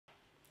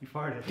You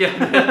farted. Yeah.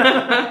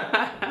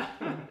 That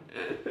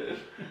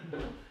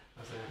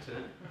was an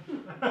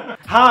accident.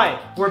 Hi,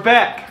 we're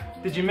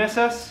back. Did you miss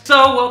us?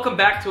 So, welcome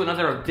back to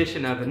another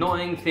edition of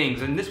Annoying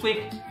Things, and this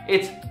week,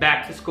 it's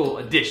Back to School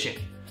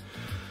edition.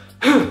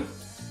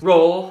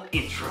 Roll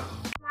intro.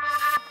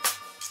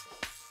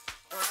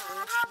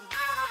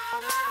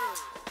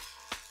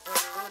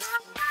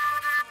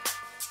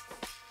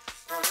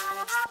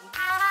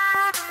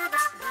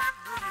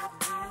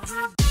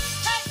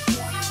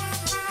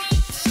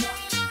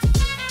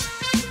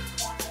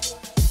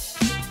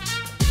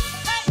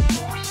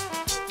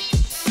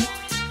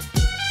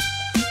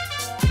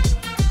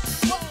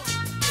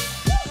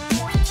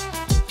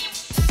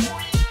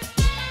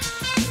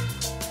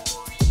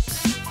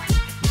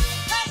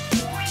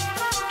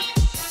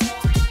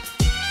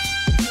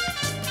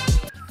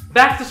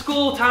 Back to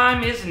school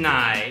time is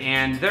nigh,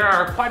 and there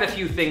are quite a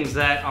few things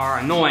that are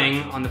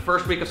annoying on the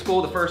first week of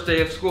school, the first day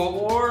of school,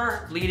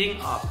 or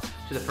leading up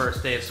to the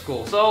first day of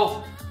school.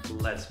 So,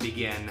 let's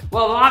begin.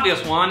 Well, the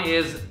obvious one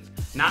is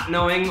not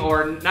knowing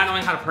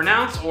how to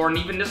pronounce, or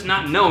even just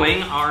not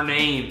knowing our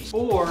names.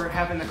 Or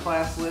having the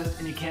class list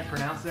and you can't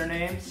pronounce their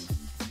names.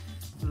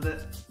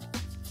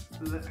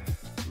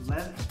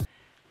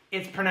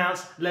 It's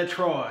pronounced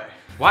LeTroy.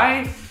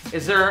 Why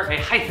is there a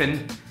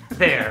hyphen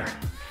there?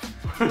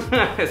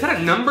 Is that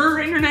a number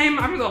in your name?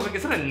 I'm gonna go,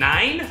 is that a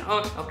 9?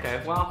 Oh,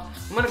 okay, well,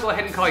 I'm gonna go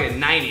ahead and call you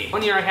 90.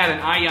 One year I had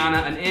an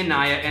Ayana, an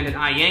Inaya, and an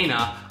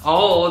Ayana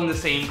all in the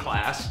same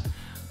class.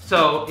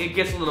 So it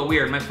gets a little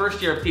weird. My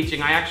first year of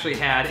teaching, I actually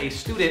had a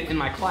student in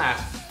my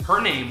class. Her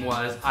name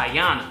was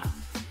Ayana.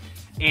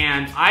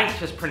 And I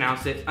just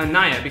pronounced it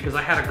Anaya because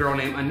I had a girl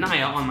named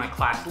Anaya on my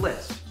class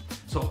list.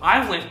 So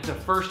I went the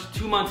first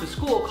 2 months of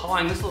school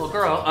calling this little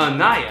girl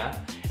Anaya,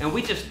 and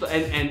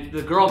and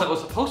the girl that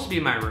was supposed to be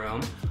in my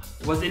room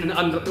was in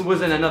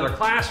another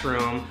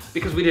classroom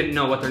because we didn't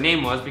know what their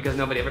name was because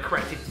nobody ever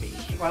corrected me.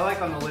 Well, I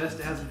like on the list,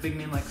 it has a big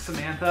name like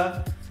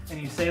Samantha,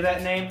 and you say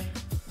that name,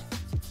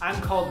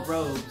 I'm called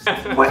Rose.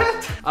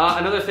 What?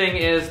 Another thing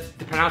is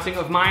the pronouncing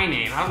of my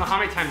name. I don't know how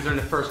many times during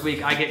the first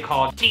week I get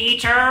called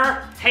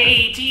teacher,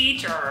 hey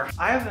teacher.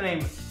 I have the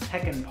name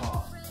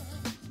Peckinpah.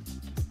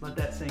 Let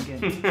that sink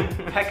in.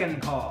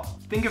 Peckinpah.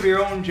 Think of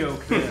your own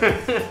joke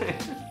there.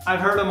 I've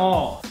heard them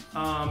all.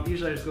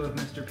 Usually I just go with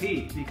Mr.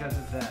 P because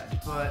of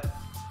that. But,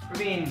 I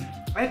mean,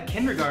 I had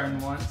kindergarten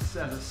once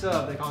as a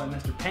sub. They call it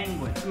Mr.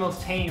 Penguin. It's the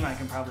most tame I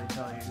can probably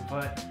tell you.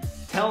 But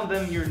telling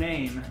them your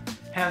name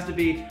has to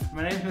be,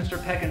 my name's Mr.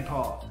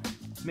 Peckinpah.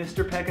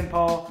 Mr.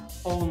 Peckinpah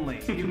only.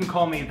 You can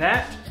call me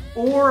that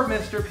or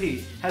Mr.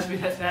 P. Has to be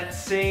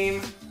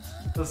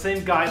those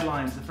same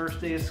guidelines the first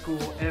day of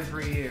school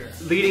every year.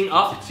 Leading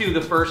up to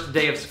the first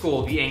day of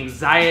school, the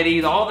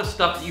anxiety, all the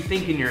stuff that you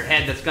think in your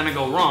head that's gonna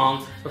go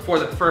wrong before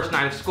the first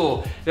night of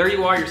school. There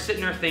you are, you're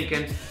sitting there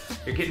thinking,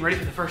 you're getting ready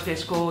for the first day of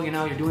school, you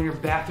know, you're doing your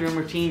bathroom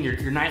routine,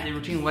 your nightly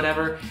routine,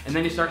 whatever, and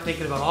then you start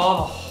thinking about all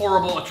the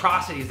horrible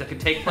atrocities that could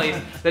take place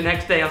the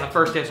next day on the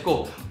first day of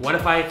school. What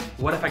if I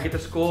get to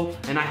school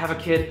and I have a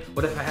kid?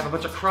 What if I have a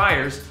bunch of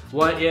criers?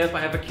 What if I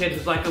have a kid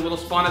who's like a little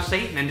spawn of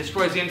Satan and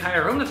destroys the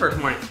entire room the first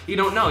morning? You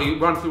don't know. You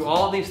run through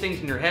all these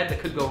things in your head that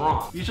could go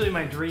wrong. Usually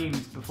my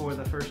dreams before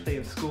the first day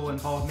of school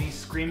involve me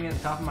screaming at the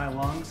top of my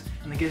lungs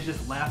and the kids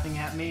just laughing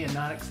at me and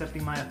not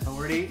accepting my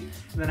authority.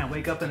 And then I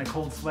wake up in a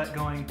cold sweat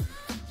going,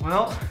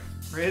 well,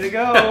 ready to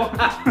go.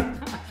 And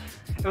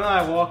then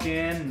I walk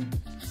in and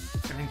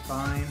everything's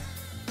fine.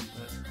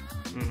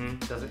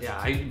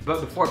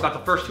 But about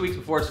the first 2 weeks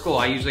before school,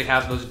 I usually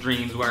have those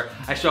dreams where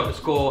I show up at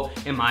school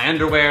in my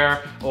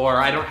underwear, or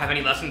I don't have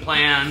any lesson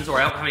plans, or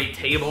I don't have any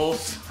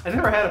tables. I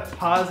never had a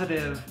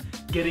positive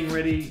getting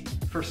ready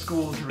for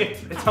school dream.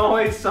 It's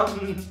always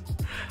something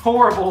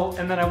horrible,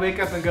 and then I wake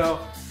up and go,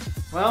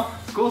 well,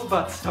 school's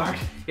about to start.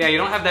 Yeah, you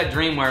don't have that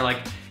dream where like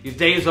your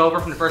day's over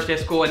from the first day of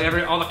school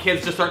and all the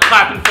kids just start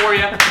clapping for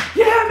you.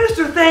 Yeah,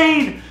 Mr.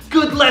 Thain,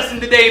 good lesson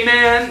today,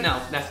 man.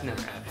 No, that's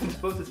never happened. I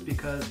suppose it's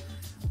because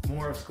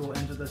more of school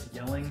ends with us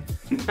yelling.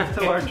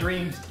 So our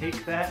dreams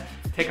take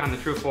on the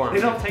true form. They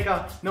don't take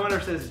on, no one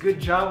ever says, good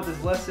job with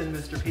this lesson,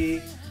 Mr.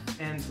 P.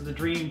 And so the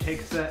dream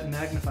takes that and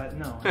magnifies,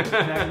 no, it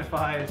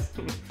magnifies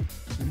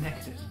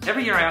negative.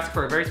 Every year I ask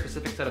for a very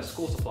specific set of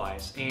school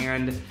supplies,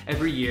 and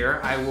every year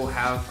I will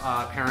have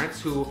parents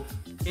who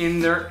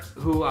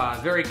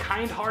very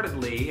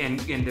kind-heartedly and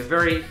they're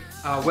very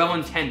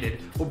well-intended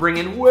will bring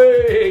in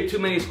way too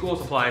many school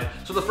supplies.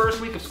 So the first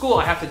week of school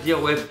I have to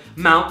deal with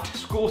Mount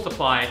School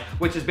Supply,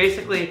 which is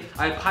basically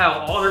I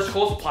pile all their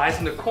school supplies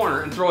in the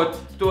corner and throw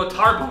a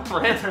tarp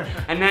over it,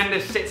 and then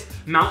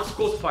Mount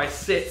School Supply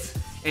sits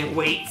and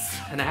waits,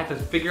 and I have to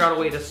figure out a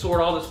way to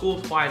sort all the school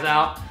supplies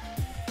out.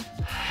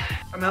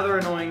 Another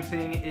annoying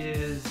thing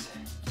is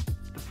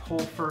the whole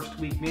first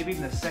week, maybe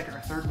even the second or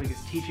third week, is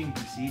teaching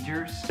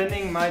procedures.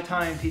 Spending my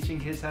time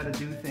teaching kids how to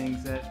do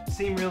things that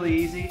seem really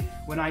easy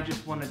when I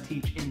just want to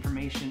teach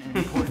information and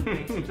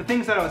important things. The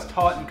things that I was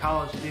taught in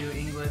college to do,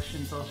 English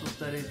and social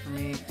studies for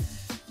me,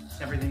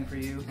 everything for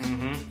you.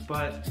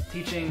 But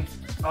teaching,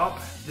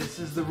 this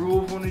is the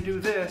rule when we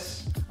do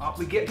this.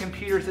 We get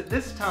computers at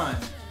this time.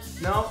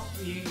 No,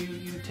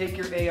 you take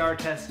your AR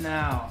test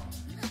now.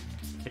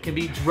 It can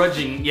be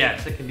drudging,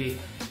 yes. It can be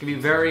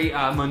very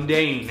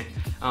mundane,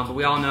 but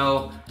we all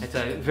know it's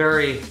a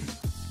very,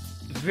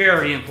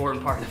 very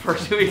important part of the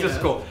first 2 weeks of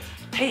school.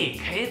 Hey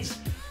kids,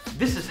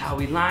 this is how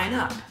we line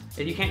up.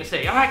 And you can't just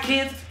say, all right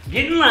kids,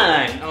 get in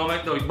line. Oh my,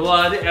 there's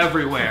blood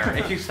everywhere.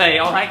 If you say,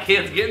 all right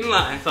kids, get in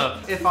line. So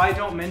if I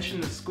don't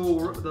mention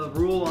the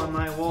rule on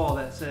my wall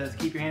that says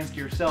keep your hands to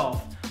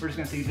yourself, we're just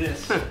gonna see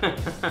this.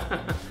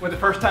 With the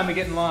first time we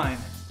get in line.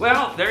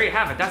 Well, there you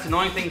have it. That's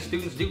annoying things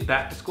students do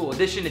back to school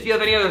edition. If you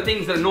have any other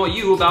things that annoy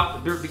you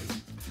about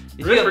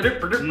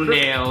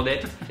nailed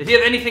it. If you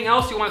have anything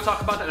else you want to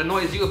talk about that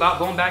annoys you about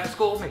going back to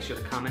school, make sure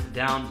to comment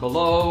down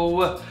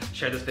below.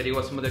 Share this video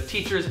with some other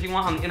teachers if you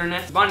want on the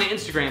internet. It's on the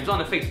Instagrams, on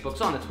the Facebooks,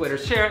 on the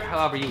Twitters. Share it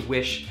however you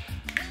wish.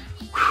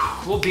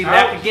 We'll be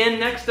back again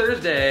next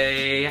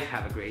Thursday.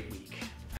 Have a great week.